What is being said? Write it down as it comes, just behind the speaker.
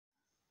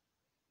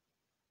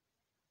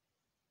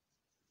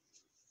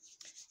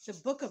The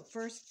book of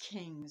First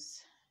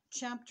Kings,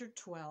 chapter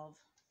 12.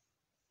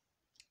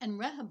 And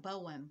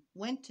Rehoboam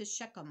went to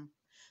Shechem,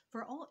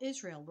 for all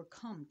Israel were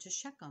come to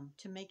Shechem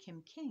to make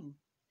him king.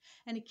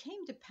 And it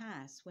came to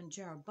pass, when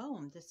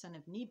Jeroboam the son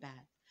of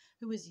Nebat,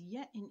 who was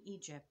yet in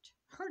Egypt,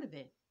 heard of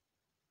it,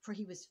 for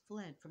he was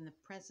fled from the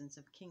presence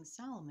of King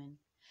Solomon,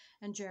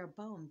 and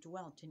Jeroboam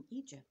dwelt in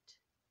Egypt,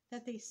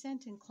 that they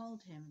sent and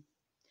called him.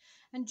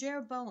 And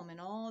Jeroboam and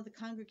all the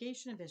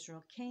congregation of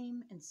Israel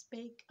came and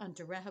spake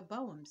unto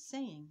Rehoboam,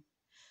 saying,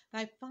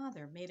 Thy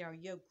father made our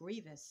yoke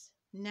grievous.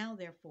 Now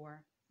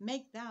therefore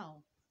make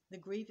thou the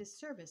grievous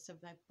service of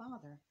thy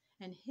father,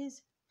 and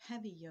his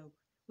heavy yoke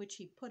which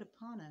he put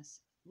upon us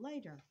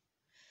lighter,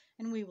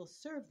 and we will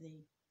serve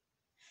thee.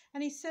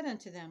 And he said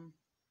unto them,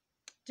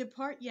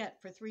 Depart yet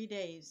for 3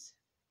 days,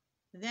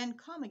 then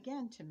come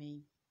again to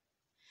me.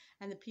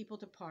 And the people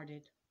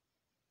departed.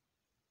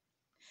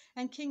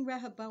 And King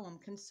Rehoboam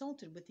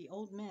consulted with the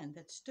old men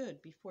that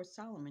stood before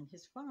Solomon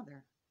his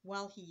father,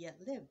 while he yet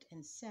lived,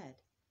 and said,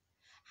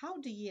 How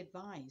do ye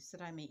advise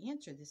that I may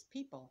answer this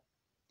people?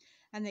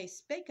 And they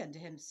spake unto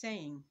him,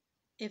 saying,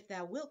 If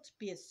thou wilt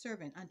be a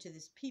servant unto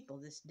this people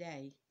this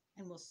day,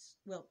 and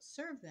wilt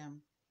serve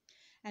them,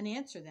 and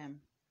answer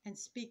them, and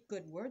speak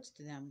good words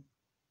to them,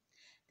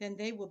 then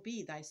they will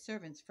be thy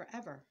servants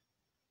forever.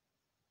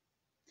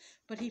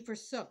 But he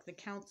forsook the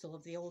counsel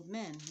of the old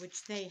men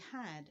which they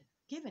had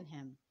given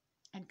him,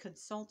 and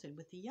consulted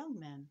with the young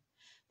men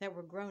that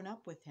were grown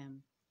up with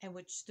him, and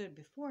which stood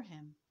before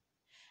him.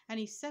 And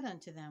he said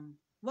unto them,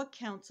 What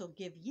counsel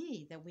give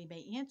ye, that we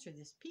may answer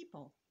this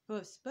people, who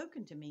have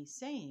spoken to me,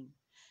 saying,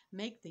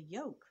 Make the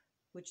yoke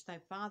which thy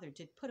father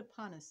did put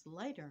upon us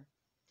lighter?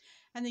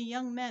 And the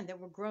young men that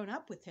were grown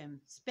up with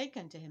him spake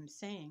unto him,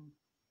 saying,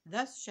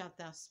 Thus shalt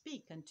thou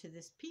speak unto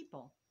this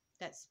people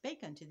that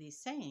spake unto thee,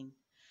 saying,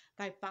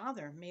 Thy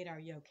father made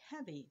our yoke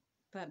heavy,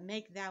 but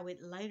make thou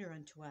it lighter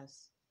unto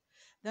us.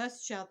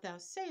 Thus shalt thou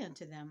say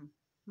unto them,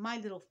 My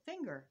little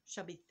finger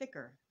shall be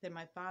thicker than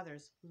my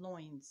father's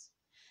loins.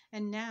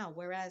 And now,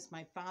 whereas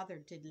my father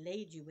did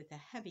lade you with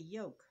a heavy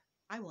yoke,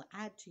 I will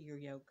add to your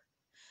yoke.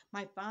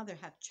 My father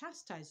hath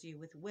chastised you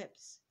with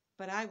whips,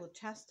 but I will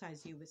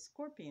chastise you with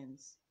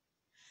scorpions.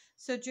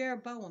 So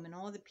Jeroboam and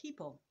all the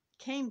people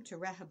came to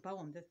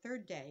Rehoboam the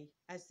 3rd day,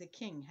 as the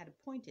king had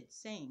appointed,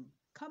 saying,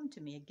 Come to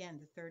me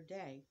again the 3rd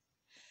day.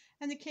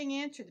 And the king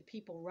answered the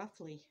people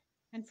roughly,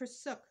 and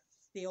forsook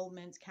the old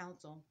men's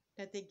counsel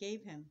that they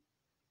gave him,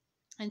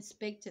 and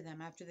spake to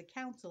them after the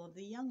counsel of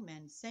the young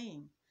men,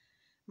 saying,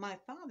 My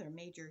father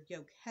made your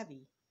yoke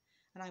heavy,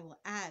 and I will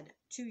add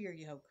to your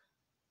yoke.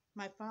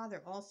 My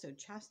father also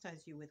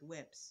chastised you with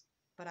whips,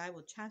 but I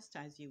will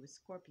chastise you with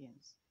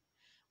scorpions.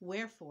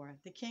 Wherefore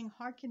the king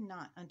hearkened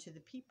not unto the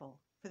people,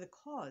 for the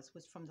cause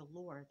was from the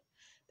Lord,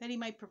 that he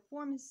might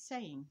perform his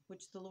saying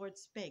which the Lord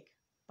spake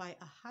by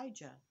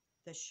Ahijah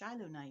the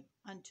Shilonite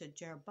unto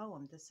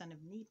Jeroboam the son of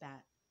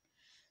Nebat.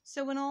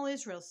 So when all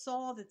Israel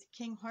saw that the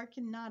king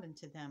hearkened not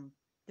unto them,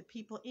 the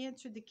people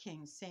answered the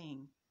king,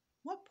 saying,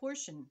 What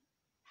portion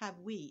have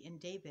we in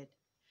David?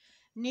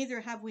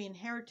 Neither have we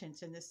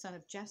inheritance in the son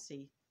of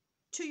Jesse.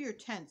 To your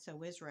tents,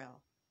 O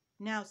Israel.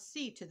 Now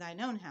see to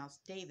thine own house,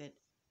 David.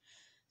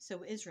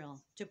 So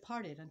Israel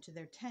departed unto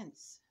their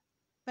tents.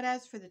 But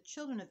as for the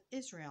children of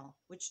Israel,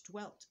 which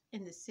dwelt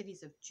in the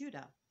cities of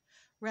Judah,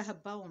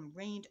 Rehoboam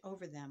reigned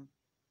over them.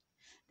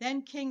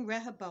 Then King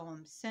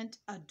Rehoboam sent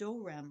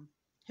Adoram,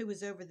 who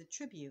was over the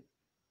tribute,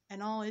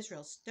 and all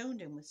Israel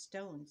stoned him with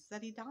stones,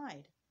 that he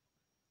died.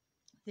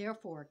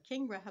 Therefore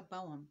King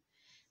Rehoboam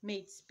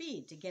made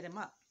speed to get him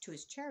up to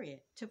his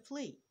chariot, to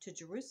flee to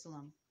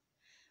Jerusalem.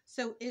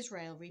 So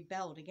Israel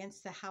rebelled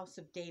against the house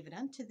of David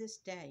unto this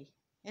day.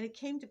 And it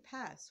came to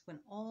pass, when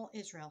all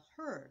Israel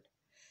heard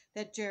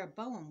that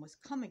Jeroboam was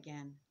come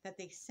again, that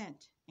they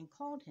sent and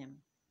called him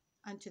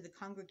unto the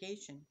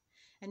congregation,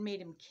 and made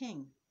him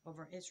king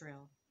over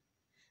Israel.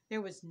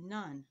 There was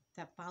none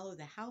that followed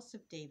the house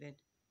of David,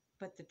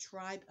 but the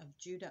tribe of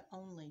Judah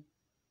only.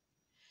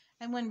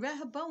 And when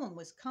Rehoboam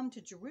was come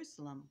to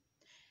Jerusalem,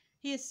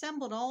 he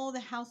assembled all the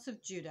house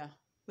of Judah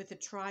with the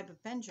tribe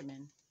of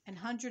Benjamin,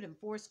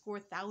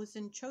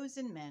 180,000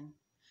 chosen men,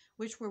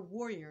 which were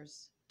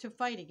warriors, to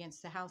fight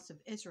against the house of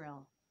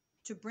Israel,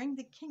 to bring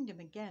the kingdom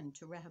again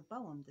to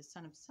Rehoboam the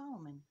son of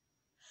Solomon.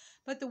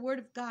 But the word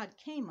of God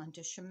came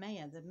unto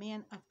Shemaiah the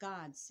man of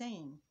God,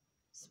 saying,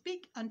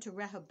 Speak unto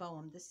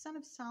Rehoboam the son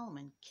of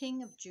Solomon,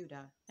 king of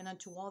Judah, and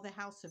unto all the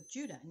house of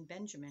Judah and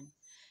Benjamin,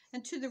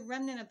 and to the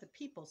remnant of the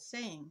people,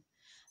 saying,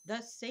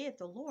 Thus saith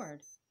the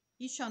Lord,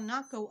 Ye shall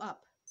not go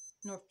up,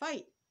 nor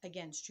fight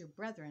against your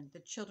brethren,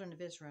 the children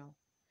of Israel.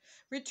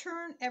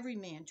 Return every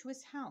man to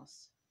his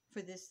house,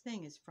 for this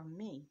thing is from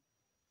me.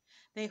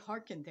 They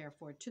hearkened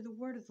therefore to the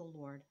word of the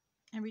Lord,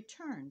 and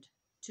returned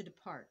to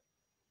depart,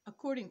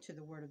 according to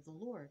the word of the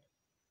Lord.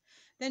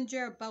 Then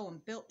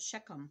Jeroboam built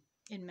Shechem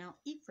in Mount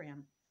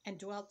Ephraim, and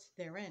dwelt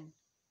therein,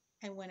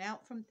 and went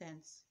out from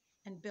thence,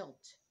 and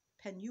built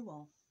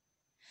Penuel.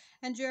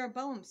 And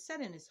Jeroboam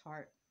said in his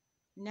heart,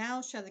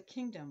 Now shall the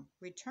kingdom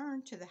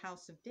return to the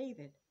house of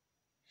David.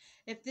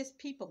 If this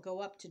people go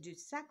up to do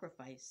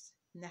sacrifice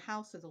in the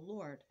house of the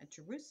Lord at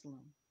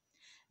Jerusalem,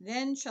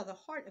 then shall the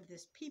heart of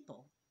this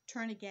people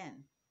turn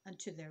again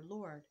unto their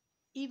Lord,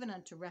 even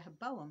unto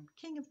Rehoboam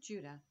king of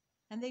Judah,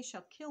 and they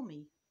shall kill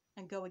me,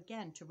 and go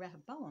again to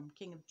Rehoboam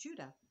king of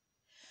Judah.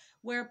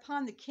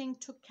 Whereupon the king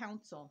took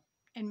counsel,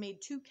 and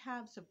made 2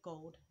 calves of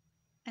gold,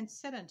 and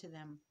said unto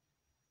them,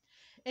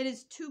 It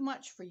is too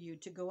much for you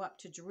to go up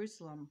to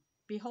Jerusalem.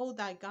 Behold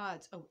thy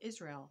gods, O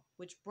Israel,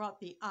 which brought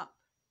thee up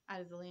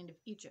out of the land of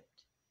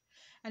Egypt.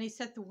 And he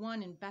set the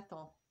one in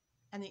Bethel,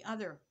 and the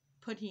other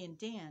put he in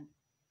Dan.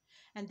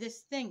 And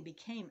this thing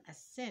became a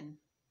sin,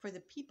 for the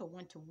people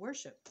went to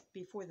worship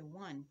before the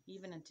one,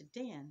 even unto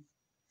Dan.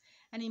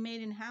 And he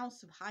made an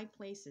house of high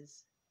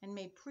places, and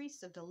made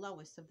priests of the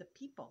lowest of the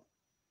people,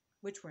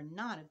 which were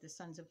not of the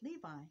sons of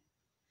Levi.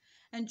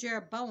 And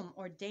Jeroboam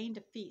ordained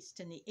a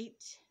feast in the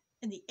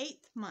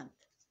eighth month,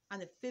 on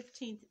the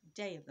 15th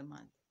day of the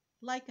month,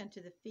 like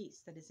unto the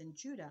feast that is in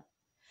Judah.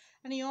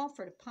 And he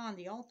offered upon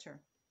the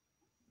altar.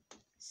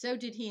 So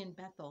did he in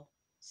Bethel,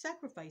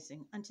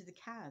 sacrificing unto the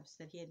calves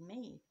that he had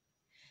made.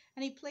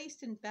 And he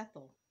placed in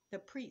Bethel the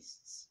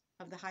priests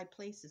of the high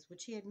places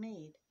which he had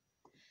made.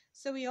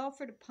 So he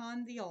offered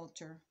upon the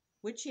altar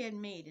which he had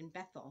made in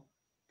Bethel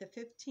the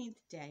 15th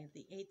day of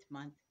the 8th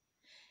month,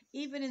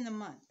 even in the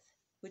month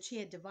which he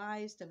had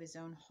devised of his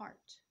own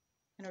heart,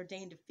 and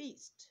ordained a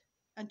feast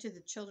unto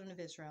the children of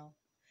Israel.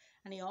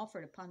 And he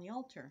offered upon the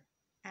altar,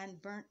 and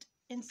burnt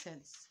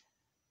incense.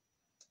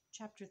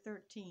 Chapter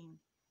 13.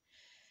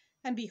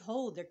 And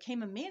behold, there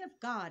came a man of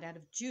God out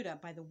of Judah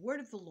by the word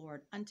of the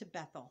Lord unto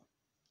Bethel.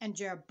 And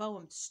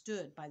Jeroboam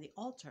stood by the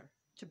altar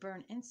to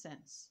burn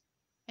incense.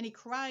 And he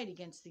cried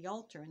against the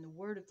altar in the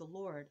word of the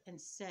Lord, and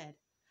said,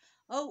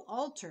 O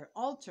altar,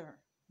 altar,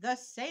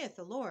 thus saith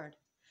the Lord,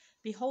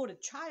 Behold, a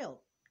child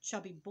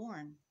shall be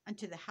born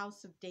unto the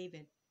house of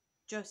David,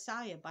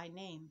 Josiah by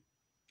name,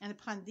 and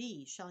upon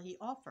thee shall he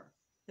offer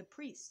the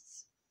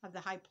priests of the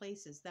high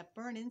places that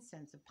burn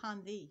incense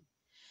upon thee,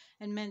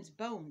 and men's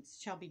bones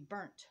shall be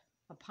burnt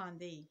upon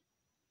thee.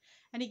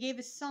 And he gave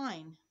a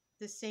sign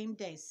the same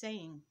day,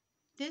 saying,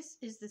 This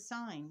is the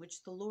sign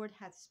which the Lord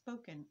hath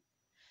spoken.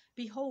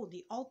 Behold,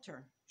 the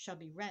altar shall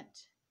be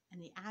rent,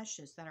 and the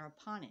ashes that are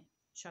upon it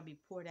shall be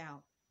poured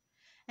out.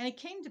 And it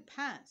came to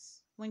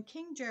pass, when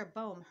King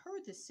Jeroboam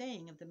heard the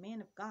saying of the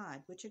man of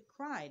God, which had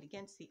cried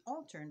against the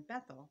altar in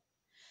Bethel,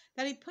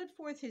 that he put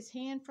forth his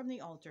hand from the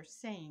altar,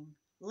 saying,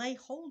 Lay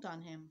hold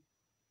on him.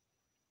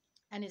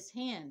 And his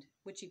hand,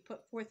 which he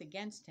put forth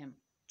against him,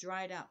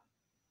 dried up,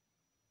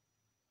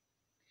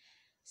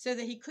 so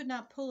that he could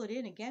not pull it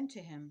in again to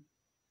him.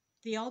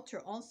 The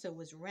altar also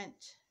was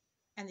rent,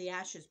 and the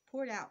ashes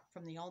poured out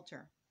from the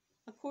altar,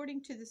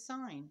 according to the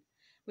sign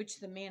which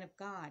the man of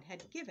God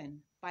had given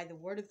by the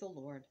word of the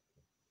Lord.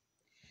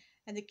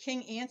 And the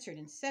king answered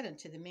and said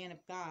unto the man of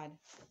God,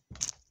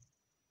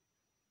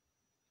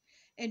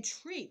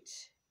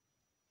 Entreat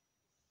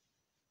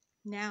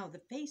now the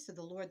face of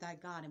the Lord thy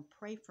God, and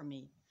pray for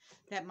me,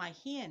 that my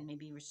hand may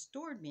be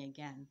restored me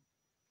again.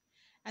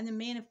 And the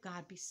man of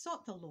God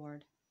besought the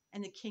Lord,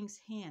 and the king's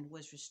hand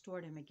was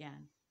restored him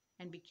again,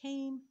 and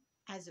became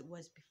as it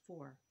was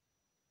before.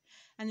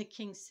 And the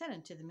king said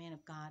unto the man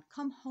of God,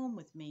 Come home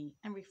with me,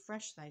 and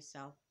refresh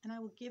thyself, and I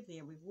will give thee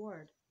a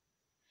reward.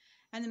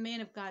 And the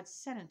man of God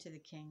said unto the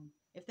king,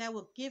 If thou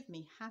wilt give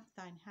me half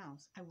thine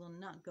house, I will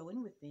not go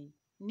in with thee,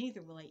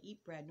 neither will I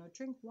eat bread nor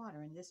drink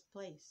water in this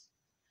place.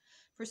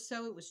 For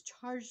so it was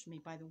charged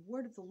me by the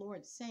word of the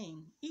Lord,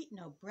 saying, Eat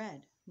no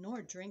bread,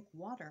 nor drink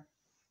water,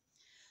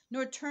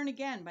 nor turn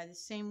again by the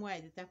same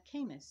way that thou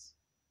camest.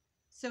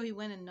 So he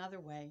went another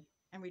way,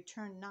 and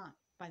returned not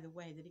by the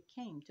way that he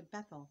came to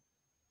Bethel.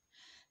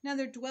 Now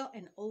there dwelt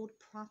an old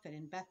prophet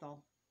in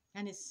Bethel,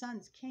 and his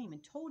sons came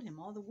and told him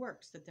all the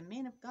works that the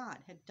man of God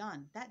had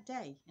done that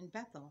day in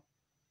Bethel.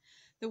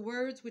 The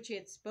words which he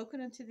had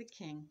spoken unto the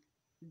king,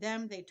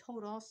 them they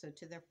told also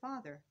to their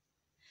father.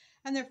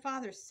 And their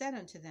father said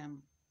unto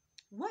them,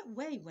 What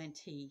way went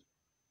he?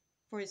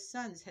 For his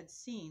sons had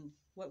seen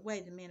what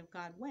way the man of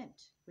God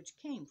went, which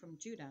came from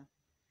Judah.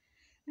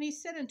 And he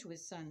said unto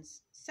his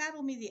sons,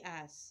 Saddle me the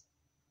ass.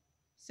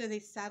 So they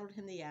saddled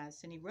him the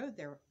ass, and he rode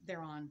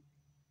thereon,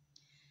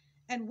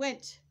 and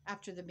went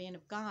after the man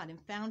of God, and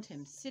found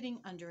him sitting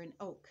under an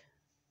oak.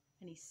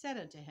 And he said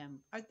unto him,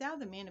 Art thou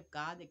the man of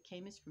God that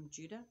camest from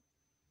Judah?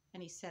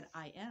 And he said,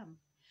 I am.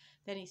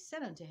 Then he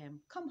said unto him,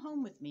 Come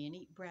home with me, and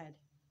eat bread.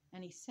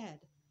 And he said,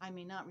 I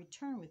may not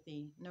return with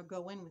thee, nor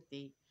go in with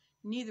thee,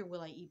 neither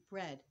will I eat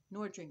bread,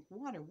 nor drink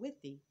water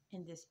with thee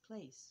in this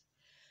place.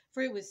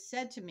 For it was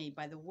said to me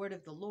by the word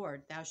of the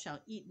Lord, Thou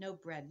shalt eat no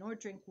bread, nor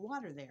drink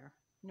water there,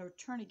 nor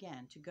turn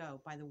again to go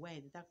by the way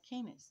that thou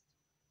camest.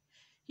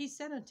 He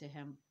said unto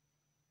him,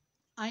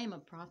 I am a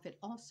prophet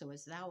also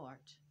as thou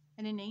art.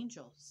 And an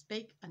angel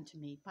spake unto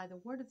me by the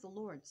word of the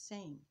Lord,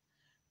 saying,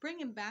 Bring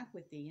him back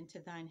with thee into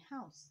thine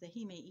house, that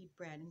he may eat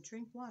bread and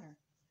drink water.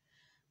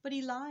 But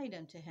he lied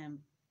unto him.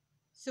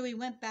 So he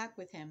went back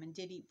with him, and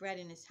did eat bread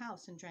in his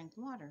house, and drank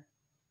water.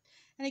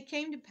 And it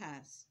came to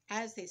pass,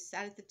 as they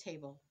sat at the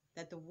table,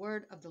 that the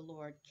word of the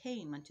Lord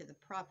came unto the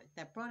prophet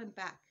that brought him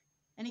back.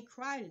 And he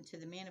cried unto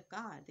the man of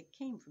God that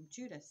came from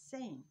Judah,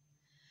 saying,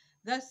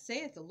 Thus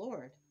saith the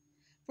Lord,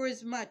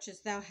 forasmuch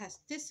as thou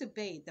hast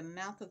disobeyed the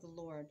mouth of the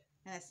Lord,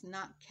 and hast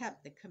not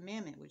kept the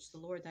commandment which the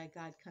Lord thy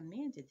God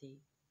commanded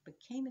thee, but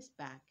camest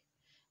back,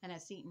 and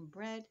hast eaten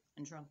bread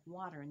and drunk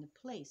water in the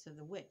place of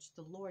the which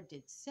the Lord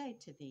did say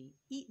to thee,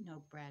 Eat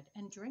no bread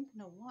and drink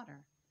no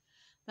water,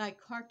 thy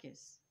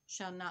carcass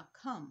shall not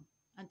come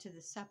unto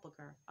the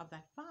sepulchre of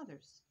thy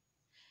fathers.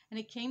 And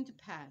it came to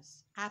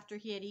pass, after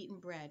he had eaten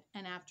bread,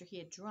 and after he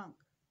had drunk,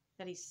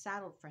 that he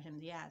saddled for him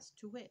the ass,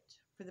 to wit,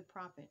 for the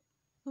prophet,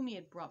 whom he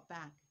had brought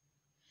back.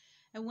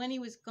 And when he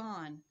was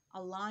gone,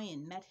 a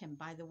lion met him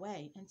by the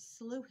way, and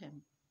slew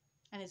him,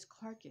 and his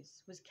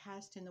carcass was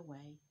cast in the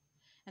way,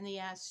 and the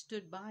ass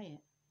stood by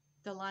it.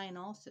 The lion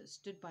also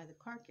stood by the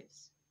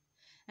carcass.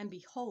 And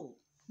behold,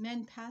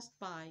 men passed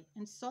by,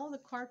 and saw the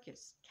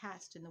carcass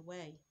cast in the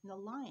way, and the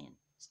lion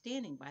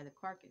standing by the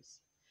carcass.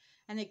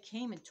 And they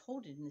came and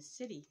told it in the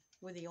city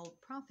where the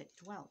old prophet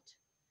dwelt.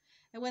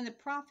 And when the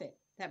prophet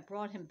that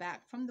brought him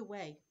back from the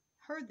way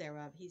heard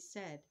thereof, he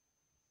said,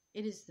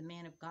 It is the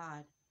man of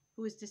God,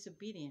 who is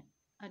disobedient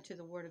unto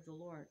the word of the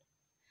Lord.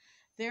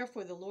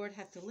 Therefore the Lord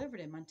hath delivered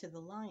him unto the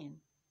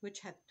lion,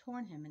 which hath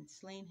torn him and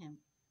slain him,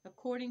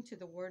 according to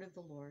the word of the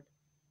Lord,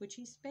 which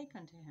he spake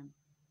unto him.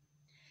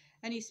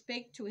 And he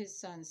spake to his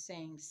sons,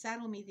 saying,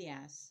 Saddle me the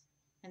ass.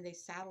 And they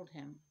saddled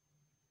him.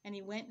 And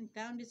he went and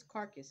found his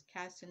carcass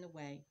cast in the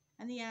way,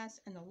 and the ass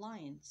and the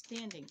lion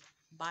standing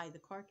by the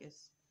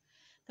carcass.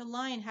 The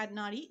lion had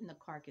not eaten the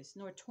carcass,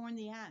 nor torn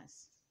the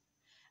ass.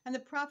 And the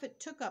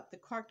prophet took up the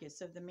carcass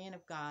of the man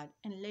of God,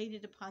 and laid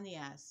it upon the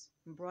ass,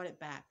 and brought it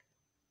back.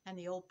 And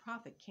the old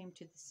prophet came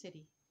to the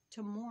city,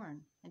 to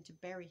mourn and to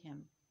bury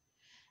him.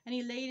 And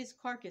he laid his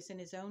carcass in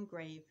his own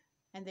grave,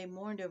 and they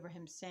mourned over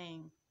him,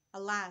 saying,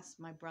 Alas,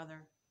 my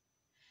brother.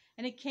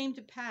 And it came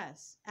to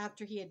pass,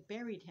 after he had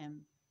buried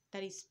him,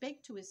 that he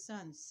spake to his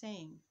sons,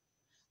 saying,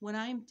 When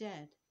I am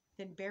dead,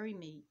 then bury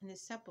me in the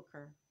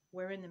sepulchre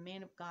wherein the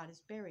man of God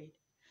is buried.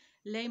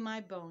 Lay my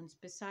bones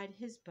beside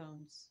his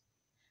bones.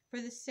 For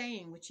the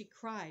saying which he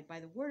cried by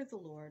the word of the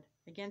Lord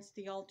against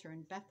the altar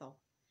in Bethel,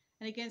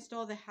 and against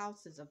all the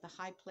houses of the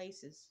high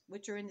places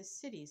which are in the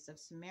cities of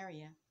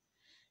Samaria,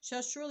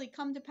 shall surely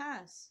come to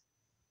pass.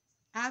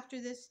 After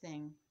this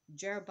thing,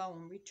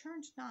 Jeroboam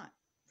returned not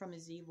from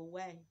his evil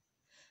way,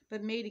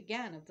 but made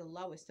again of the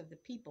lowest of the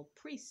people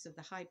priests of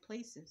the high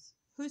places.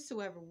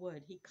 Whosoever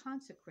would, he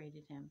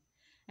consecrated him,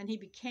 and he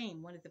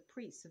became one of the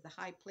priests of the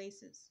high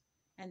places.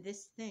 And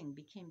this thing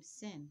became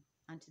sin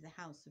unto the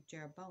house of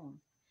Jeroboam,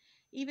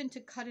 even to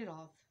cut it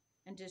off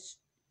and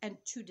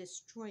to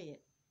destroy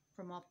it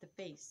from off the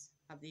face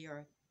of the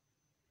earth.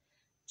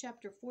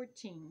 Chapter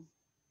 14.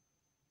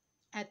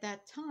 At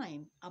that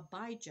time,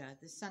 Abijah,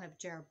 the son of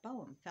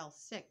Jeroboam, fell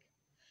sick.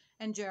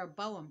 And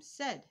Jeroboam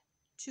said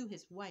to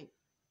his wife,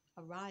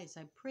 Arise,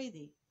 I pray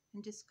thee,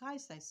 and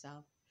disguise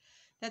thyself,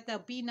 that thou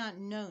be not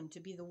known to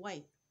be the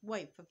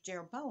wife of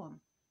Jeroboam,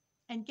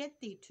 and get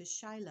thee to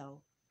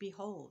Shiloh.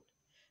 Behold,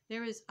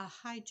 there is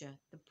Ahijah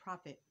the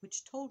prophet,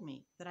 which told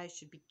me that I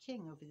should be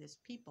king over this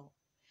people.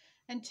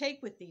 And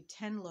take with thee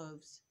 10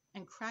 loaves,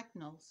 and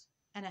cracknels,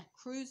 and a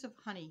cruse of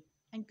honey,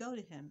 and go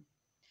to him.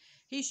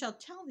 He shall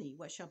tell thee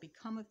what shall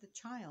become of the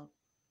child.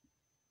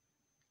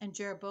 And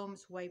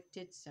Jeroboam's wife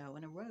did so,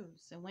 and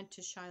arose, and went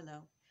to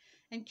Shiloh,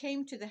 and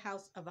came to the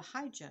house of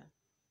Ahijah.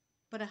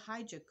 But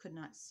Ahijah could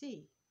not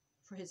see,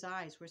 for his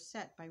eyes were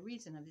set by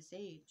reason of his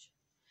age.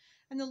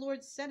 And the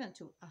Lord said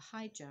unto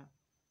Ahijah,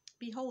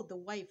 Behold, the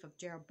wife of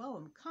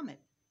Jeroboam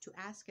cometh to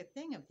ask a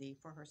thing of thee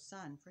for her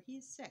son, for he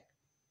is sick.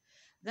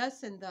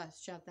 Thus and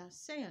thus shalt thou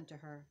say unto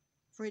her,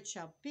 for it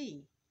shall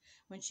be,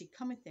 when she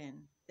cometh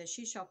in, that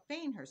she shall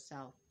feign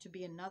herself to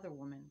be another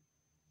woman.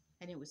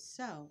 And it was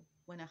so,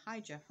 when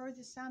Ahijah heard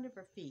the sound of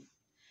her feet,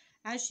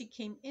 as she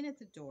came in at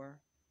the door,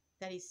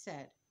 that he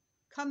said,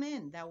 Come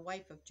in, thou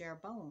wife of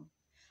Jeroboam.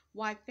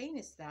 Why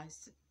feignest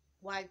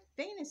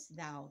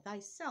thou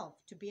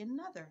thyself to be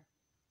another?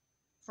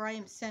 For I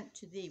am sent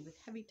to thee with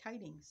heavy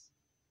tidings.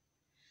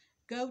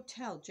 Go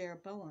tell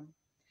Jeroboam,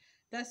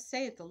 Thus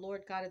saith the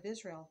Lord God of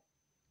Israel,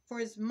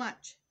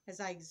 Forasmuch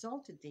as I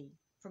exalted thee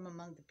from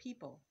among the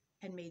people,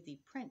 and made thee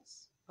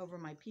prince over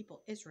my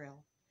people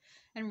Israel,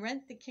 and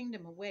rent the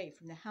kingdom away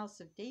from the house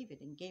of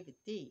David, and gave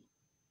it thee,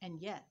 and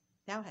yet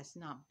thou hast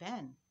not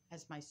been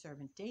as my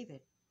servant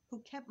David, who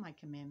kept my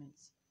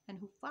commandments, and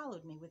who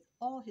followed me with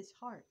all his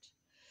heart,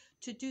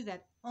 to do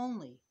that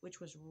only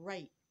which was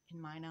right in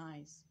mine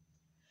eyes,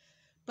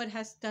 but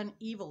hast done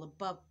evil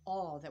above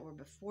all that were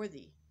before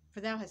thee.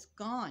 For thou hast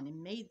gone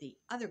and made thee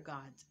other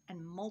gods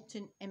and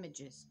molten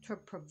images to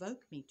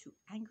provoke me to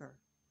anger,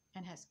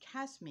 and hast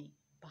cast me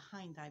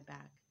behind thy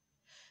back.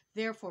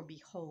 Therefore,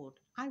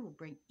 behold, I will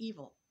bring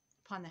evil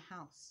upon the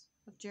house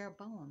of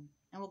Jeroboam,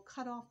 and will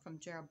cut off from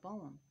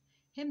Jeroboam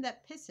him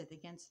that pisseth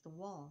against the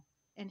wall,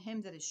 and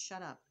him that is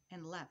shut up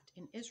and left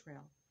in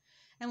Israel,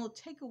 and will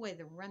take away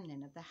the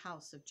remnant of the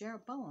house of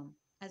Jeroboam,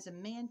 as a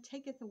man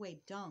taketh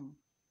away dung,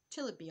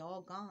 till it be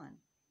all gone.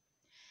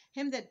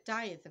 Him that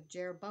dieth of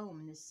Jeroboam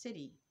in the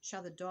city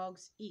shall the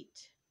dogs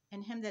eat,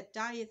 and him that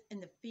dieth in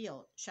the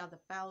field shall the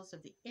fowls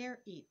of the air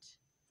eat,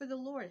 for the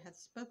Lord hath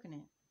spoken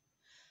it.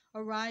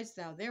 Arise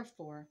thou,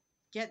 therefore,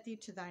 get thee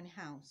to thine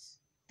house,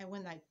 and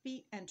when thy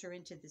feet enter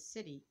into the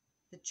city,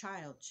 the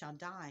child shall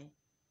die,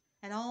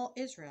 and all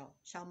Israel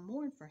shall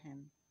mourn for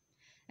him,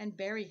 and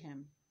bury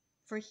him.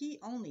 For he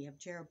only of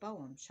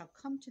Jeroboam shall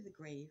come to the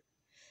grave,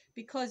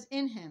 because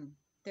in him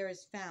there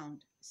is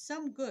found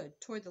some good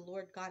toward the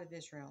Lord God of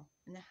Israel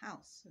in the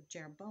house of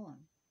Jeroboam.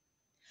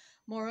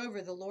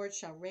 Moreover, the Lord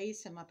shall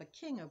raise him up a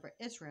king over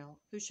Israel,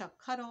 who shall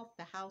cut off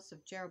the house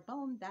of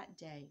Jeroboam that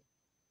day.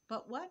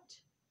 But what?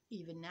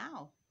 Even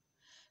now.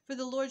 For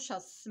the Lord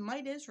shall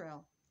smite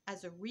Israel,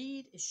 as a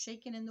reed is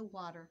shaken in the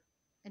water,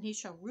 and he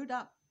shall root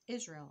up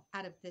Israel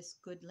out of this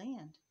good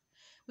land,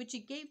 which he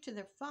gave to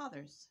their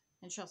fathers,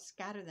 and shall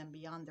scatter them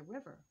beyond the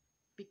river,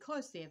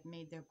 because they have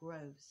made their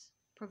groves,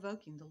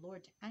 provoking the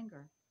Lord to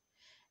anger.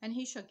 And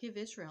he shall give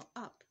Israel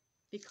up,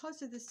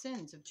 because of the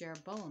sins of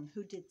Jeroboam,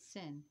 who did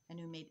sin, and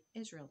who made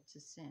Israel to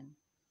sin.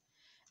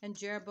 And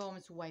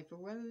Jeroboam's wife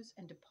arose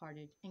and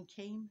departed, and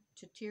came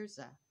to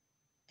Tirzah.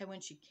 And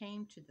when she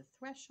came to the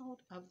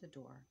threshold of the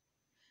door,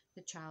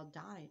 the child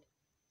died,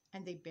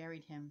 and they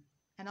buried him,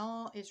 and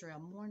all Israel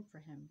mourned for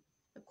him,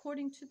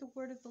 according to the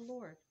word of the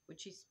Lord,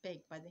 which he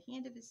spake by the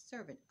hand of his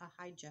servant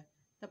Ahijah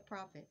the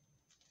prophet.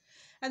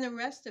 And the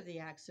rest of the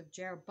acts of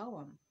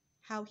Jeroboam,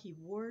 how he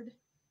warred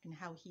and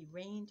how he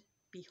reigned,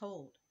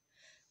 behold,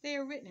 they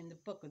are written in the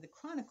book of the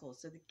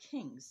Chronicles of the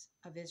kings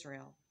of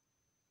Israel.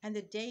 And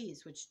the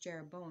days which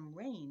Jeroboam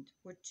reigned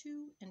were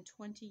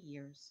 22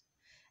 years.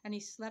 And he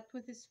slept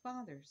with his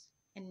fathers,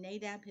 and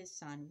Nadab his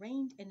son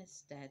reigned in his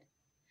stead.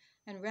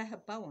 And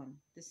Rehoboam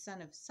the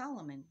son of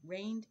Solomon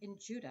reigned in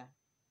Judah.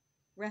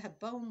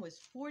 Rehoboam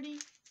was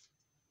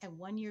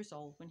 41 years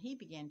old when he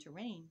began to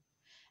reign,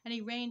 and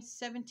he reigned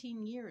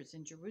 17 years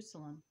in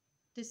Jerusalem,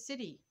 the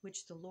city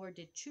which the Lord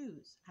did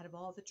choose out of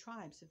all the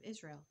tribes of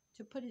Israel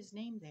to put his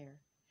name there.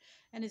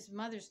 And his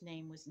mother's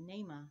name was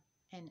Naamah,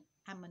 an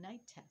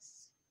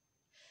Ammonitess.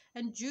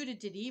 And Judah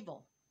did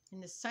evil in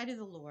the sight of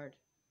the Lord,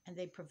 and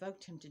they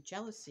provoked him to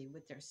jealousy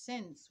with their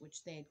sins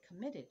which they had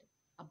committed,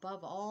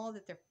 above all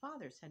that their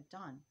fathers had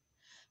done.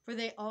 For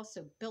they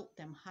also built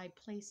them high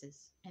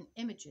places, and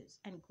images,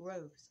 and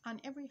groves,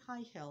 on every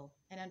high hill,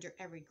 and under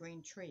every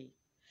green tree.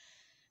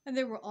 And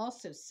there were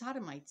also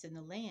Sodomites in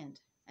the land,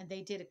 and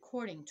they did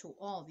according to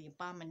all the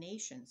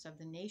abominations of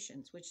the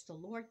nations which the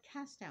Lord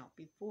cast out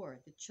before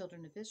the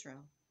children of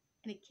Israel.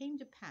 And it came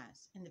to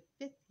pass in the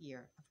 5th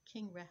year of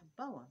King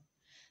Rehoboam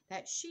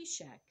that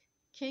Shishak,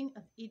 king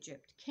of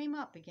Egypt, came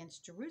up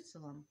against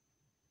Jerusalem,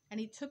 and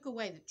he took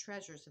away the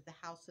treasures of the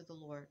house of the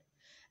Lord,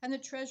 and the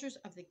treasures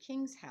of the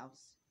king's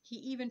house. He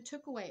even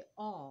took away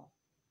all,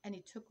 and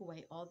he took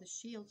away all the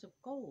shields of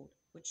gold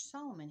which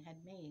Solomon had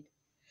made.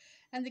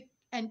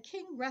 And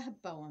King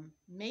Rehoboam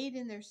made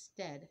in their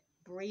stead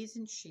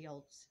brazen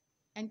shields,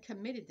 and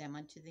committed them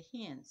unto the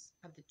hands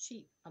of the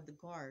chief of the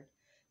guard,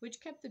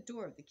 which kept the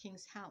door of the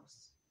king's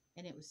house.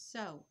 And it was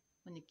so,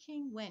 when the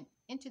king went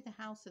into the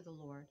house of the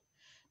Lord,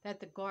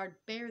 that the guard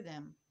bare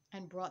them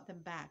and brought them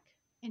back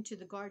into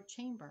the guard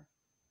chamber.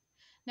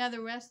 Now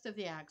the rest of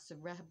the acts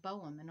of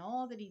Rehoboam and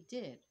all that he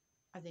did,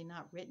 are they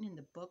not written in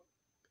the book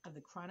of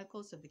the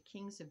Chronicles of the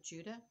kings of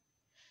Judah?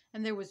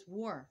 And there was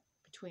war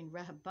between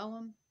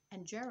Rehoboam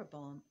and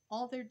Jeroboam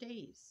all their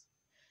days.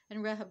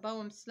 And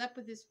Rehoboam slept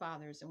with his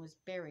fathers, and was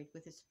buried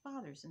with his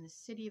fathers in the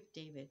city of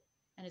David.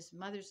 And his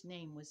mother's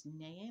name was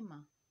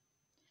Naamah,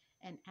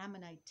 an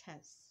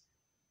Ammonitess.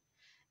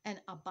 And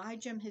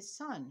Abijam his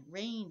son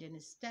reigned in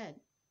his stead.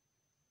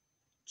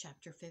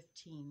 Chapter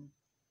 15.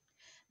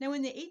 Now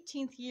in the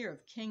 18th year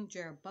of King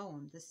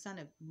Jeroboam, the son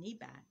of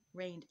Nebat,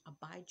 reigned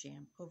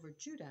Abijam over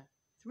Judah.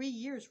 3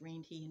 years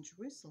reigned he in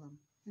Jerusalem,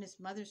 and his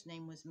mother's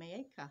name was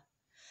Maacah,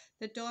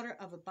 the daughter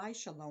of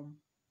Abishalom.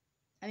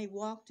 And he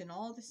walked in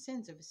all the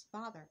sins of his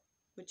father,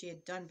 which he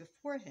had done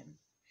before him.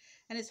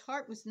 And his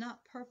heart was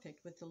not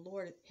perfect with the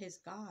Lord his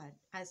God,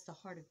 as the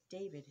heart of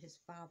David his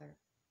father.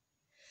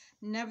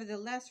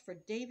 Nevertheless, for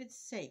David's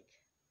sake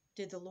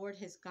did the Lord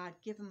his God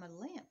give him a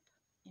lamp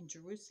in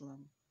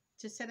Jerusalem,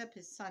 to set up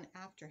his son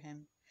after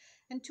him,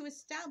 and to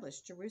establish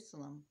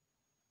Jerusalem,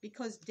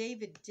 because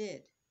David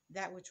did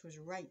that which was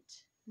right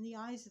in the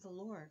eyes of the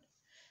Lord,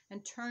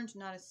 and turned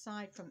not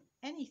aside from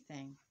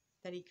anything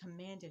that he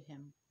commanded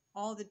him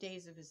all the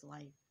days of his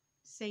life,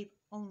 save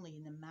only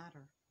in the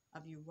matter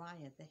of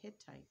Uriah the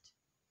Hittite.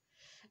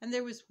 And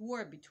there was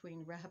war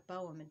between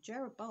Rehoboam and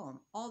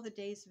Jeroboam all the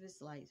days of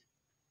his life.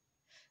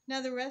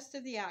 Now the rest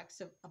of the acts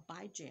of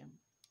Abijam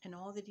and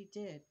all that he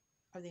did,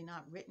 are they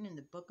not written in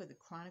the book of the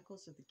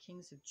Chronicles of the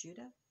kings of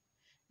Judah?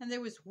 And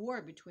there was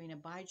war between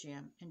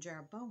Abijam and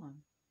Jeroboam.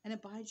 And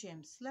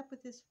Abijam slept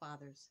with his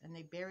fathers, and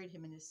they buried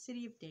him in the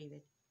city of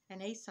David.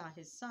 And Asa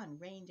his son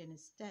reigned in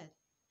his stead.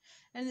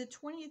 And in the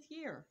 20th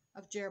year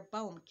of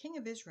Jeroboam king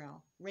of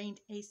Israel reigned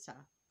Asa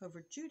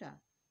over Judah.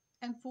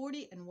 And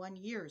 41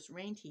 years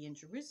reigned he in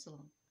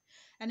Jerusalem.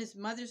 And his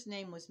mother's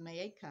name was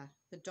Maacah,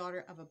 the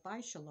daughter of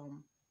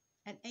Abishalom.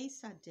 And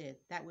Asa did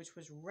that which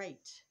was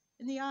right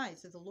in the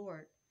eyes of the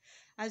Lord,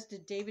 as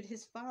did David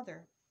his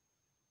father.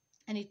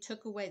 And he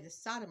took away the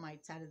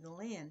Sodomites out of the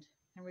land,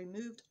 and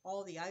removed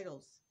all the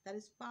idols that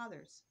his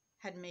fathers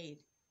had made.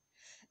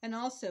 And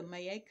also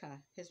Maacah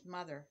his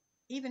mother,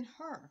 even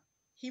her,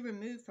 he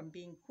removed from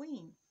being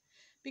queen,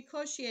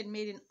 because she had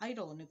made an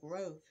idol in a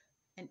grove.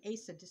 And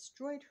Asa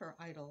destroyed her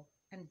idol,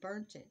 and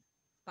burnt it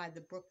by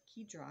the brook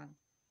Kidron.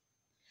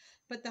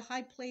 But the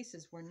high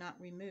places were not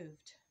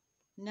removed.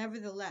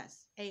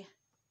 Nevertheless,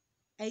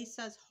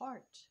 Asa's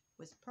heart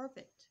was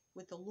perfect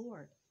with the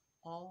Lord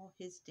all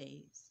his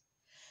days.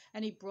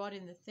 And he brought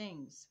in the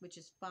things which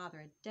his father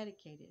had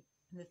dedicated,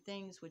 and the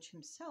things which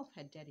himself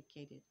had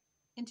dedicated,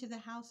 into the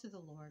house of the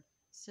Lord,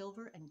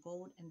 silver and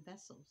gold and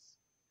vessels.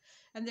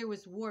 And there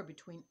was war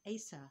between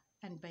Asa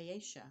and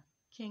Baasha,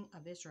 king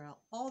of Israel,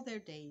 all their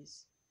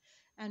days.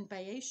 And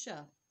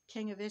Baasha,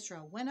 king of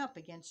Israel, went up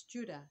against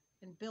Judah,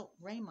 and built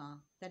Ramah,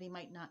 that he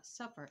might not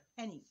suffer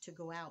any to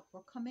go out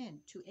or come in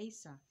to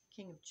Asa,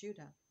 king of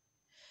Judah.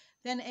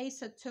 Then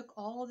Asa took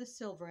all the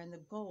silver and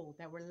the gold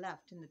that were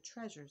left in the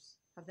treasures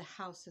of the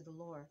house of the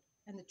Lord,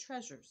 and the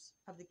treasures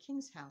of the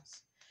king's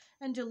house,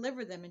 and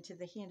delivered them into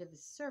the hand of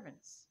his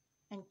servants.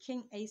 And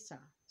King Asa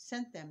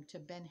sent them to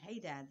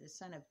Ben-Hadad, the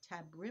son of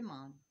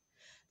Tabrimon,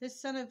 the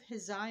son of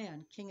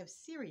Hazael, king of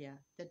Syria,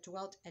 that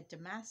dwelt at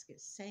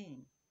Damascus,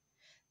 saying,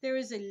 There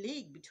is a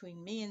league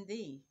between me and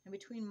thee, and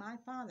between my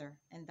father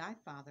and thy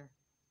father.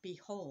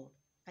 Behold,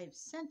 I have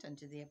sent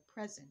unto thee a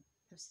present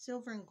of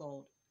silver and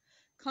gold.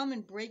 Come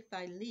and break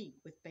thy league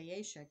with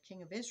Baasha,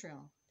 king of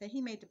Israel, that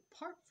he may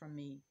depart from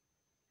me.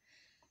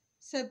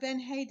 So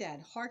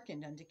Ben-Hadad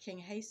hearkened unto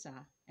King Asa,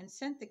 and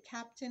sent the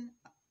captains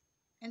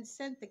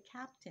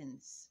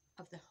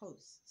of the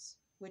hosts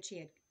which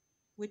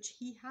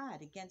he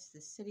had against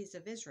the cities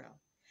of Israel,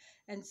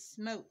 and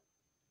smote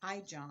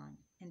Ijon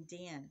and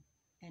Dan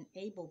and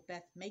Abel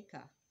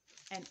Beth-Maachah,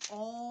 and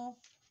all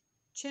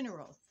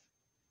Chinneroth,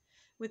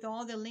 with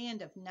all the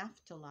land of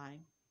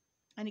Naphtali.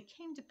 And it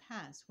came to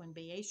pass, when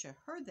Baasha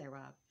heard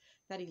thereof,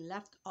 that he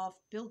left off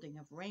building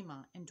of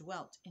Ramah, and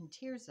dwelt in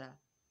Tirzah.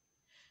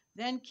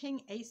 Then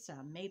King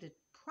Asa made a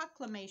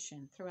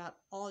proclamation throughout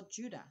all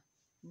Judah,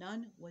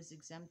 none was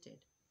exempted.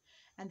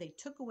 And they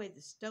took away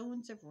the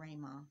stones of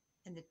Ramah,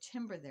 and the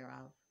timber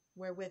thereof,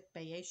 wherewith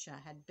Baasha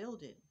had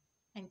builded.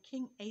 And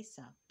King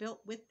Asa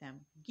built with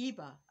them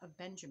Geba of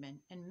Benjamin,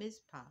 and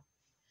Mizpah.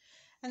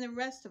 And the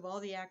rest of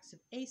all the acts of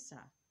Asa,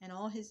 and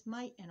all his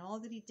might, and all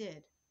that he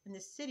did, and the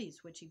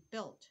cities which he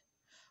built,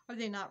 are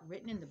they not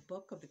written in the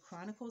book of the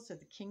chronicles of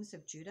the kings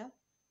of Judah?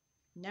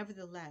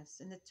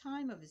 Nevertheless, in the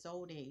time of his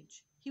old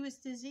age, he was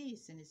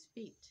diseased in his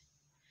feet.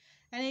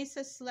 And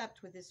Asa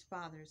slept with his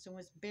fathers, and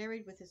was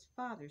buried with his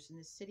fathers in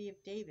the city of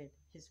David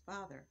his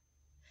father.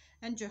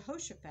 And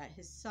Jehoshaphat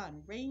his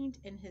son reigned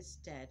in his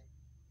stead.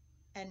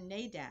 And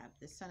Nadab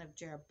the son of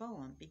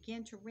Jeroboam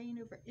began to reign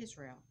over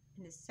Israel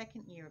in the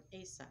 2nd year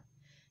of Asa,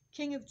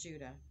 king of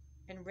Judah,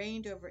 and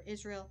reigned over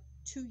Israel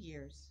 2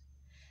 years.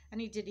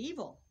 And he did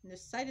evil in the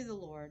sight of the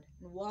Lord,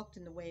 and walked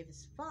in the way of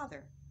his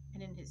father,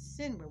 and in his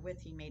sin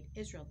wherewith he made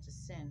Israel to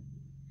sin.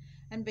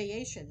 And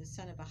Baasha the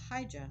son of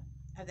Ahijah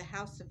of the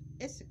house of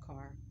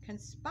Issachar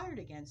conspired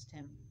against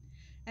him.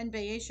 And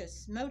Baasha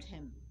smote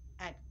him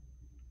at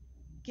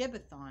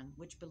Gibbethon,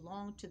 which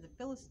belonged to the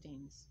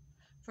Philistines.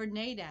 For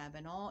Nadab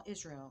and all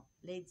Israel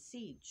laid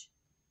siege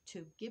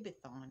to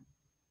Gibbethon.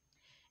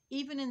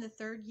 Even in the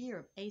 3rd year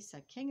of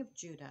Asa king of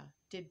Judah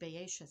did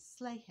Baasha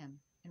slay him,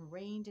 and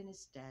reigned in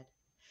his stead.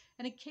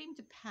 And it came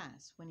to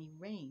pass, when he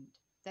reigned,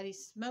 that he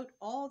smote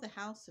all the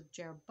house of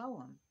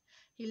Jeroboam.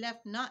 He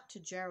left not to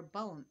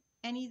Jeroboam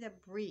any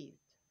that breathed,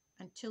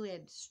 until he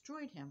had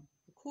destroyed him,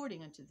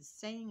 according unto the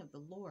saying of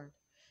the Lord,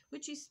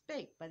 which he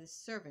spake by the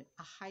servant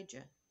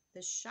Ahijah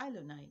the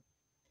Shilonite,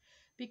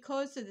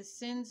 because of the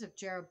sins of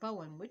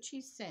Jeroboam which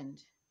he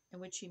sinned, and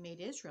which he made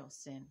Israel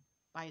sin,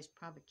 by his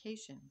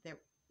provocation,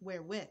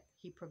 wherewith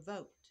he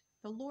provoked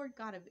the Lord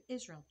God of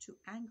Israel to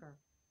anger.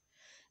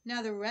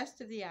 Now the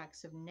rest of the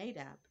acts of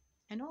Nadab,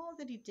 and all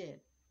that he did,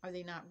 are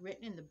they not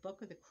written in the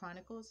book of the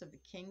chronicles of the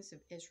kings of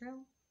Israel?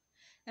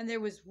 And there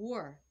was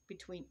war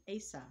between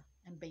Asa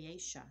and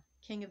Baasha,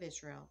 king of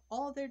Israel,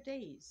 all their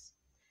days.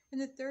 In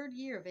the 3rd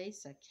year of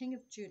Asa, king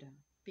of Judah,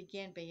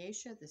 began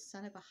Baasha the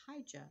son of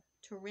Ahijah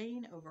to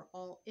reign over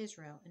all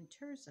Israel in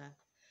Tirzah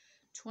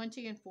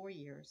 24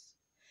 years.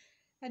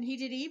 And he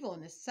did evil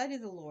in the sight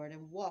of the Lord,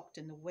 and walked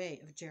in the way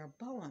of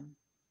Jeroboam,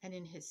 and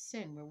in his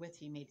sin wherewith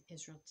he made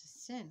Israel to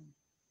sin.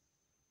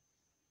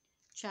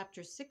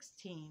 Chapter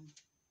 16.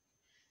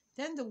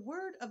 Then the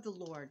word of the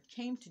Lord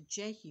came to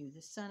Jehu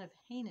the son of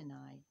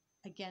Hanani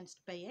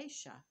against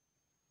Baasha,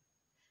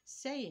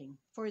 saying,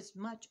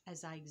 Forasmuch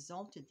as I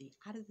exalted thee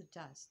out of the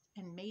dust,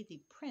 and made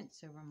thee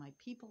prince over my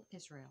people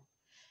Israel,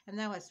 and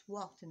thou hast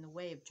walked in the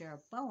way of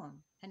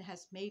Jeroboam, and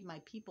hast made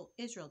my people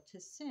Israel to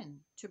sin,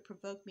 to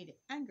provoke me to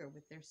anger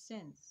with their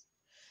sins.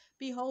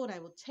 Behold, I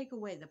will take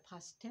away the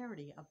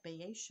posterity of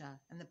Baasha,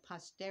 and the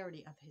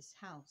posterity of his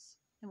house,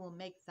 and will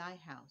make thy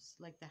house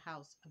like the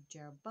house of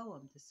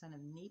Jeroboam the son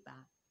of Nebat.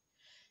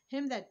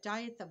 Him that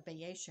dieth of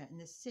Baasha in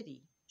the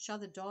city shall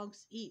the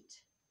dogs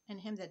eat, and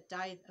him that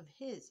dieth of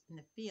his in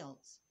the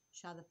fields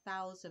shall the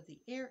fowls of the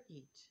air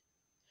eat.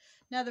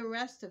 Now the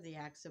rest of the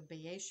acts of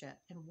Baasha,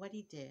 and what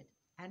he did,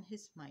 and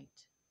his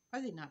might,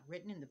 are they not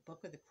written in the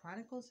book of the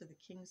Chronicles of the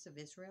kings of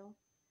Israel?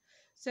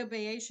 So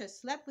Baasha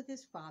slept with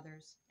his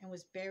fathers, and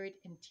was buried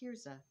in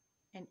Tirzah,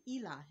 and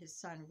Elah his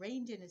son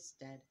reigned in his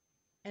stead.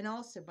 And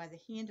also by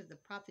the hand of the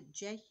prophet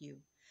Jehu,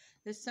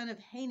 the son of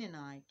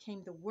Hanani,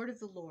 came the word of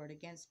the Lord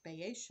against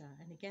Baasha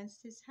and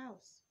against his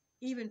house,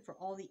 even for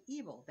all the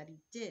evil that he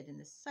did in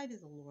the sight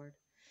of the Lord,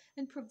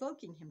 and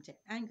provoking him to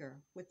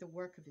anger with the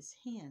work of his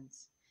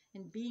hands,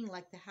 and being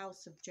like the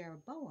house of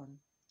Jeroboam,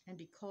 and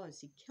because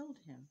he killed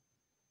him.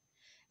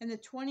 In the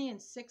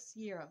 26th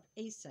year of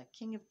Asa,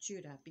 king of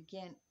Judah,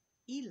 began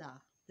Elah,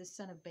 the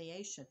son of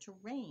Baasha, to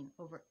reign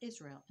over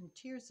Israel in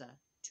Tirzah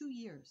 2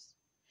 years.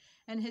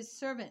 And his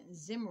servant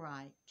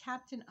Zimri,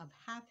 captain of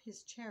half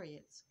his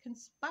chariots,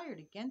 conspired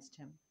against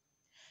him,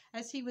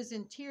 as he was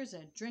in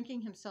Tirzah,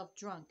 drinking himself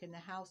drunk in the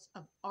house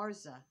of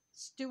Arza,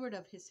 steward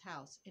of his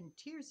house in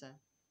Tirzah.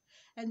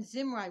 And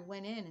Zimri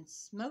went in and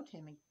smote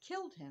him and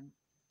killed him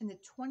in the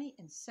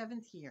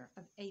 27th year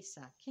of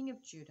Asa, king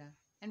of Judah,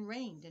 and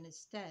reigned in his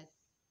stead.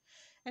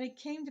 And it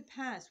came to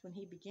pass, when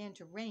he began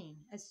to reign,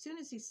 as soon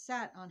as he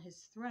sat on his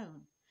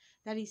throne,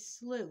 that he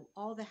slew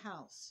all the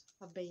house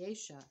of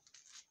Baasha.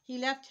 He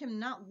left him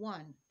not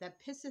one that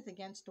pisseth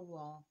against a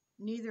wall,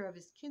 neither of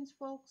his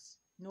kinsfolks,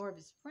 nor of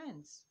his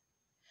friends.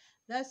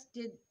 Thus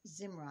did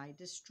Zimri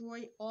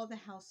destroy all the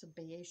house of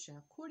Baasha,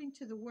 according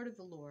to the word of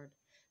the Lord,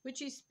 which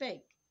he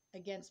spake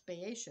against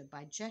Baasha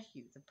by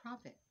Jehu the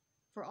prophet,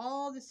 for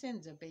all the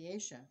sins of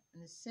Baasha,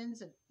 and the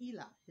sins of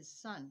Elah his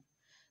son,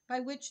 by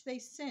which they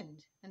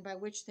sinned, and by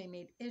which they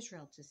made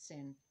Israel to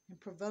sin, and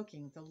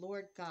provoking the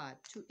Lord God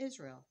to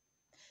Israel,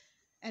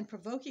 and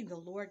provoking the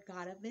Lord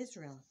God of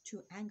Israel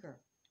to anger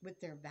with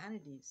their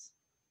vanities.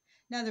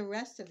 Now the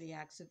rest of the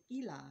acts of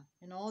Elah,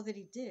 and all that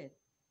he did,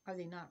 are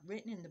they not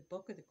written in the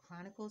book of the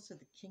Chronicles of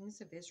the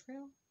kings of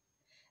Israel?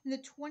 In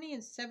the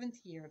 27th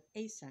year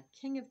of Asa,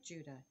 king of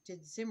Judah,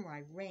 did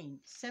Zimri reign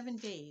 7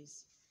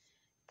 days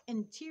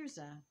in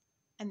Tirzah,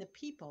 and the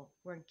people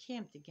were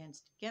encamped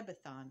against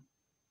Gibbethon,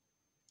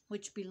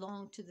 which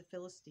belonged to the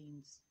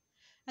Philistines.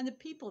 And the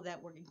people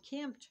that were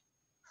encamped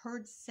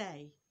heard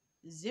say,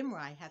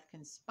 Zimri hath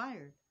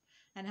conspired,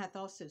 and hath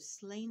also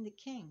slain the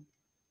king.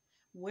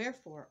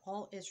 Wherefore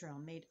all Israel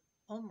made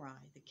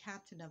Omri, the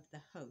captain of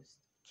the host,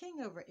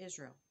 king over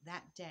Israel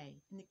that day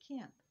in the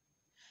camp.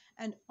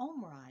 And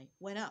Omri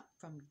went up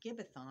from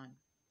Gibbethon,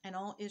 and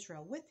all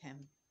Israel with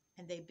him,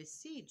 and they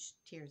besieged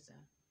Tirzah.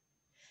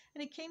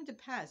 And it came to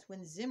pass,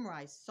 when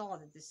Zimri saw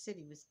that the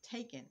city was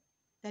taken,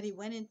 that he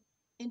went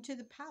into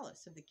the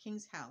palace of the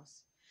king's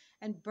house,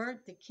 and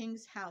burnt the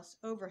king's house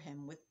over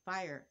him with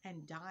fire,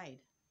 and died.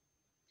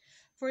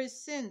 For his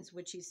sins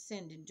which he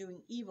sinned in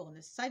doing evil in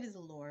the sight of the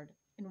Lord,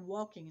 in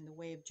walking in the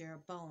way of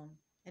Jeroboam,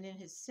 and in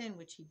his sin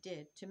which he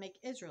did, to make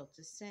Israel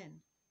to sin.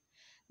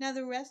 Now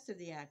the rest of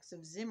the acts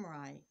of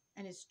Zimri,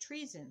 and his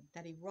treason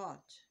that he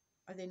wrought,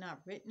 are they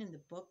not written in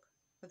the book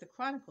of the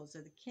Chronicles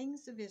of the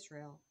kings of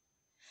Israel?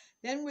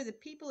 Then were the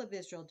people of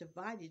Israel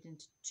divided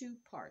into 2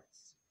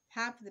 parts.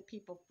 Half of the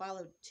people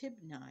followed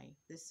Tibni,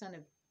 the son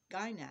of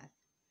Ginath,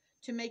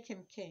 to make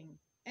him king,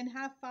 and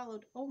half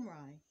followed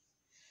Omri.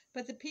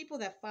 But the people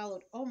that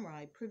followed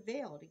Omri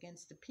prevailed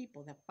against the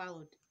people that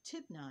followed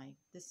Tibni,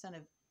 the son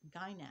of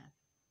Ginath.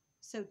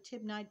 So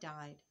Tibni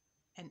died,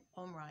 and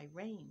Omri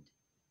reigned.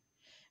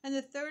 And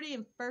the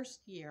 31st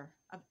year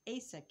of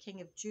Asa,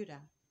 king of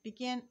Judah,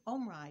 began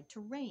Omri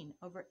to reign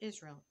over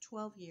Israel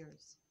 12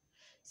 years.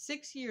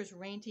 6 years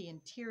reigned he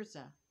in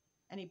Tirzah,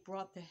 and he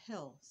brought the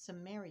hill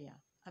Samaria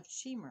of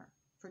Shemer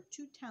for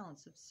 2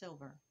 talents of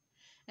silver,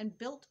 and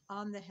built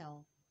on the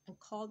hill, and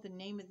called the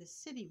name of the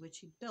city which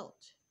he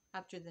built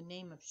after the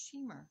name of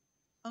Shemer,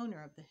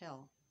 owner of the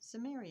hill,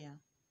 Samaria.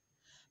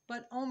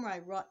 But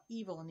Omri wrought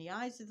evil in the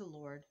eyes of the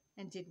Lord,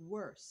 and did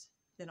worse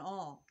than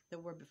all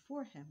that were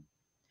before him.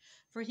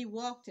 For he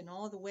walked in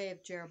all the way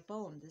of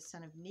Jeroboam the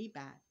son of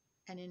Nebat,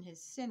 and in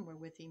his sin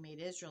wherewith he made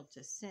Israel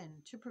to sin,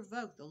 to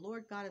provoke the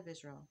Lord God of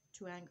Israel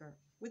to anger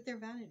with their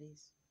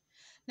vanities.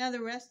 Now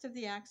the rest of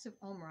the acts of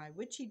Omri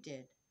which he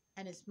did,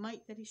 and his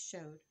might that he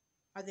showed,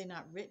 are they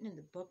not written in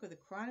the book of the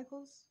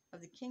Chronicles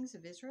of the kings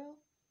of Israel?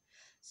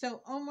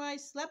 So Omri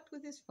slept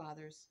with his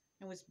fathers,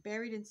 and was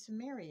buried in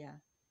Samaria,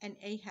 and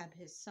Ahab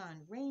his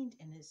son reigned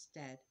in his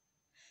stead.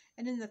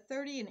 And in the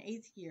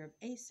 38th year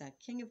of Asa,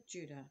 king of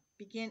Judah,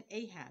 began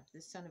Ahab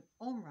the son of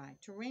Omri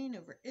to reign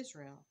over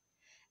Israel.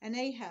 And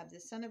Ahab the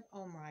son of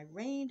Omri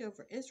reigned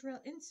over Israel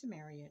in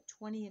Samaria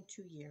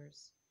 22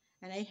 years.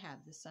 And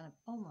Ahab the son of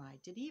Omri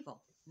did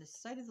evil in the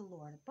sight of the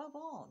Lord above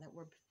all that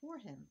were before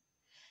him.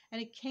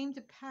 And it came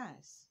to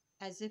pass,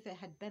 as if it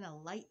had been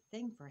a light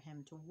thing for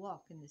him to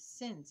walk in the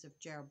sins of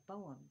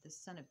Jeroboam the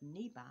son of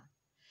Nebat,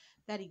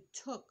 that he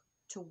took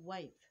to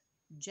wife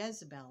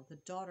Jezebel the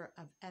daughter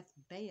of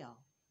Ethbaal,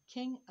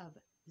 king of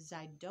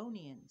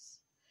Zidonians,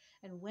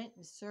 and went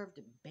and served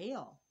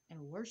Baal and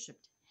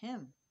worshipped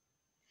him.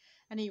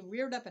 And he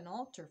reared up an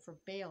altar for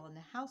Baal in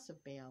the house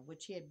of Baal,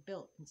 which he had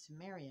built in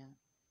Samaria.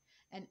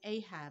 And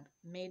Ahab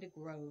made a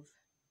grove.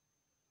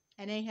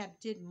 And Ahab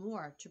did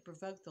more to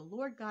provoke the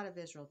Lord God of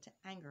Israel to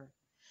anger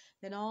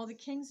than all the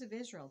kings of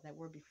Israel that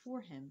were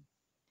before him.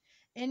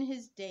 In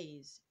his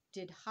days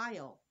did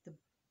Hiel the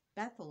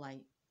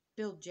Bethelite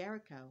build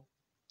Jericho.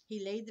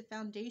 He laid the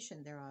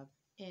foundation thereof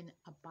in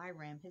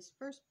Abiram his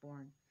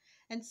firstborn,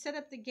 and set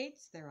up the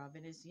gates thereof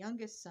in his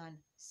youngest son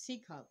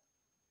Sechub,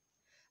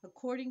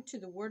 according to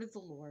the word of the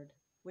Lord,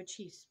 which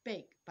he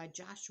spake by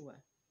Joshua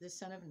the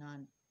son of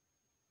Nun.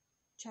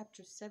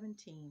 Chapter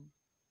 17.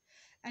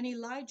 And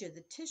Elijah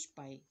the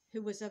Tishbite,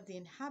 who was of the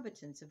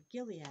inhabitants of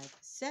Gilead,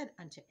 said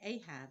unto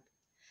Ahab,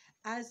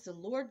 As the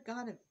Lord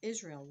God of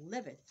Israel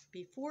liveth,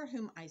 before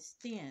whom I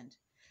stand,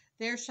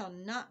 there shall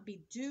not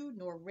be dew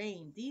nor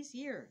rain these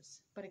years,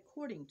 but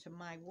according to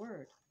my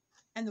word.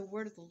 And the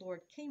word of the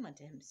Lord came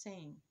unto him,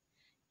 saying,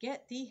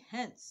 Get thee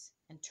hence,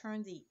 and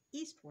turn thee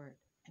eastward,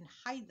 and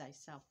hide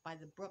thyself by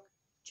the brook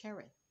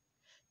Cherith,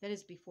 that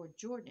is before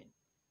Jordan.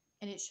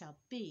 And it shall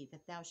be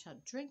that thou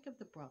shalt drink of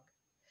the brook,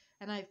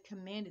 and I have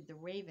commanded the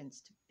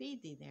ravens to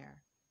feed thee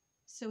there.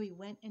 So he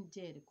went and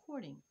did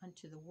according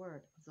unto the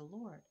word of the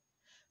Lord.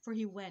 For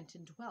he went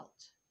and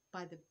dwelt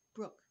by the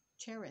brook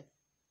Cherith,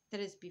 that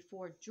is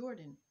before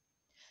Jordan.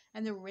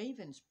 And the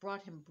ravens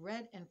brought him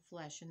bread and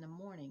flesh in the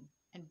morning,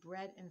 and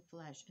bread and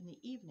flesh in the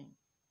evening.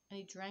 And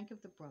he drank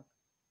of the brook.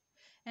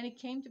 And it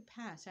came to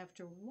pass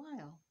after a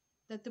while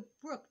that the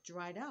brook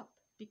dried up,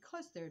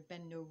 because there had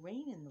been no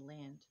rain in the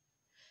land.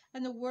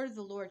 And the word of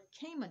the Lord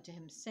came unto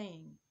him,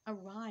 saying,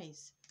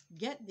 Arise,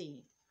 get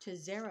thee to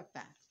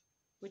Zarephath,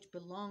 which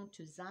belonged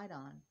to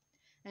Zidon,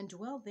 and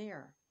dwell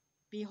there.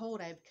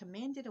 Behold, I have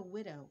commanded a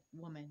widow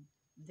woman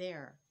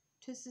there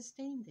to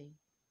sustain thee.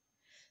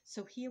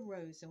 So he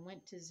arose and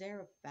went to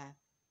Zarephath.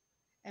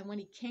 And when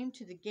he came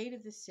to the gate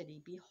of the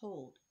city,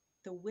 behold,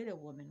 the widow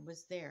woman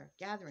was there,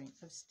 gathering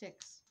of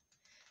sticks.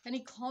 And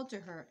he called to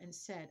her and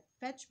said,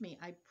 Fetch me,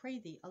 I pray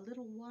thee, a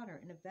little water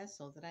in a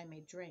vessel, that I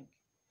may drink.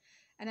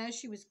 And as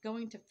she was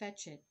going to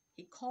fetch it,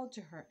 he called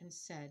to her and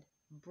said,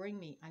 Bring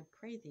me, I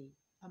pray thee,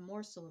 a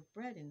morsel of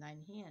bread in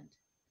thine hand.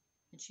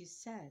 And she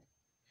said,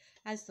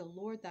 As the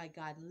Lord thy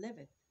God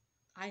liveth,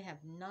 I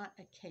have not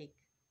a cake,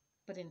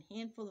 but an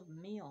handful of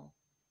meal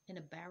in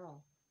a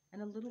barrel,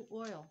 and a little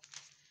oil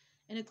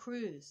in a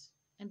cruse.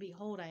 And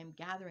behold, I am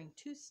gathering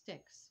 2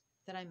 sticks,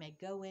 that I may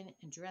go in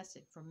and dress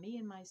it for me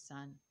and my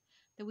son,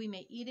 that we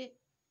may eat it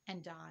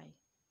and die.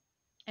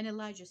 And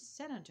Elijah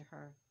said unto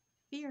her,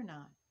 Fear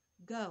not,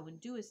 go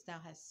and do as thou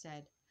hast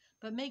said,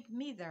 but make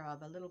me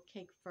thereof a little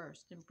cake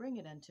first, and bring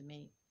it unto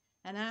me,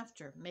 and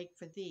after make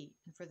for thee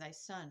and for thy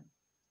son.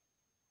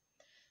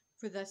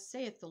 For thus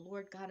saith the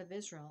Lord God of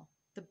Israel,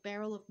 The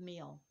barrel of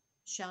meal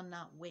shall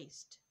not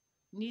waste,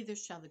 neither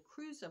shall the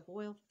cruse of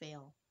oil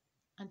fail,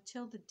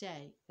 until the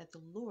day that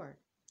the Lord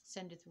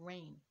sendeth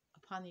rain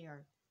upon the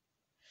earth.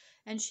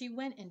 And she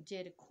went and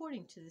did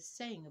according to the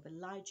saying of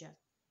Elijah,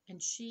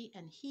 and she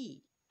and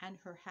he and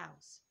her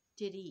house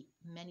did eat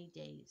many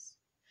days.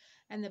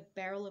 And the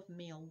barrel of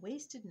meal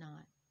wasted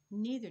not,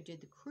 neither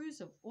did the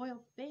cruse of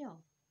oil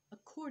fail,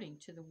 according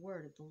to the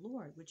word of the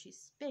Lord, which he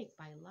spake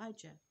by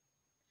Elijah.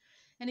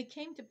 And it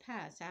came to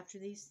pass after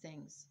these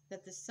things,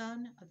 that the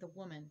son of the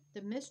woman,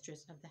 the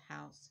mistress of the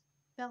house,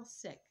 fell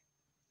sick,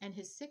 and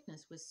his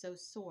sickness was so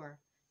sore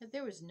that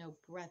there was no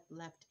breath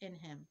left in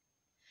him.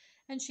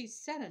 And she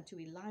said unto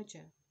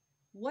Elijah,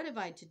 What have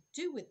I to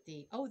do with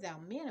thee, O thou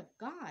man of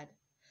God?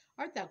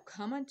 Art thou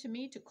come unto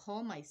me to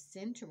call my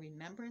sin to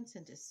remembrance,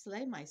 and to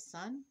slay my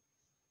son?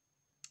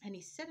 And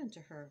he said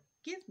unto her,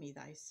 Give me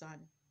thy son.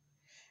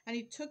 And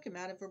he took him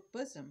out of her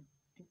bosom,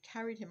 and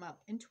carried him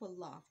up into a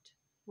loft,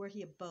 where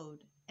he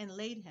abode, and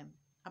laid him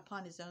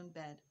upon his own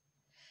bed.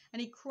 And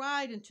he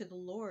cried unto the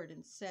Lord,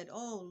 and said,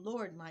 O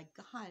Lord my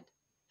God,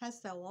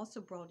 hast thou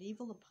also brought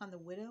evil upon the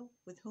widow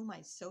with whom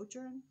I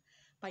sojourn,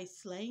 by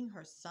slaying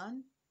her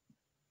son?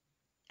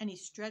 And he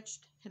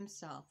stretched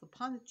himself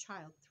upon the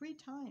child 3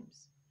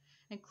 times,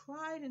 and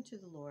cried unto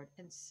the Lord,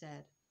 and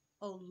said,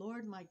 O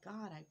Lord my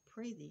God, I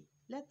pray thee,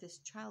 let this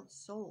child's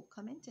soul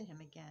come into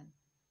him again.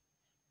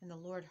 And the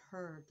Lord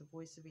heard the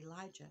voice of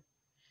Elijah,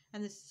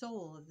 and the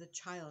soul of the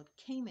child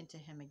came into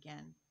him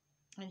again,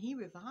 and he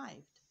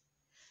revived.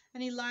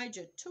 And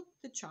Elijah took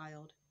the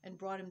child, and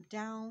brought him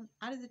down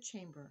out of the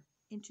chamber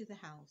into the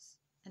house,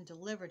 and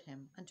delivered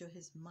him unto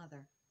his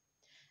mother.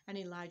 And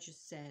Elijah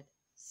said,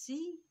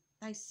 See,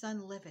 thy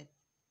son liveth.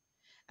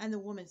 And the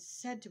woman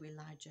said to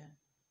Elijah,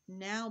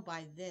 Now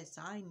by this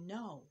I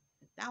know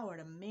that thou art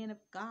a man of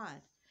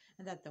God,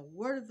 and that the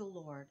word of the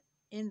Lord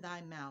in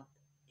thy mouth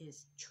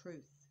is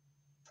truth.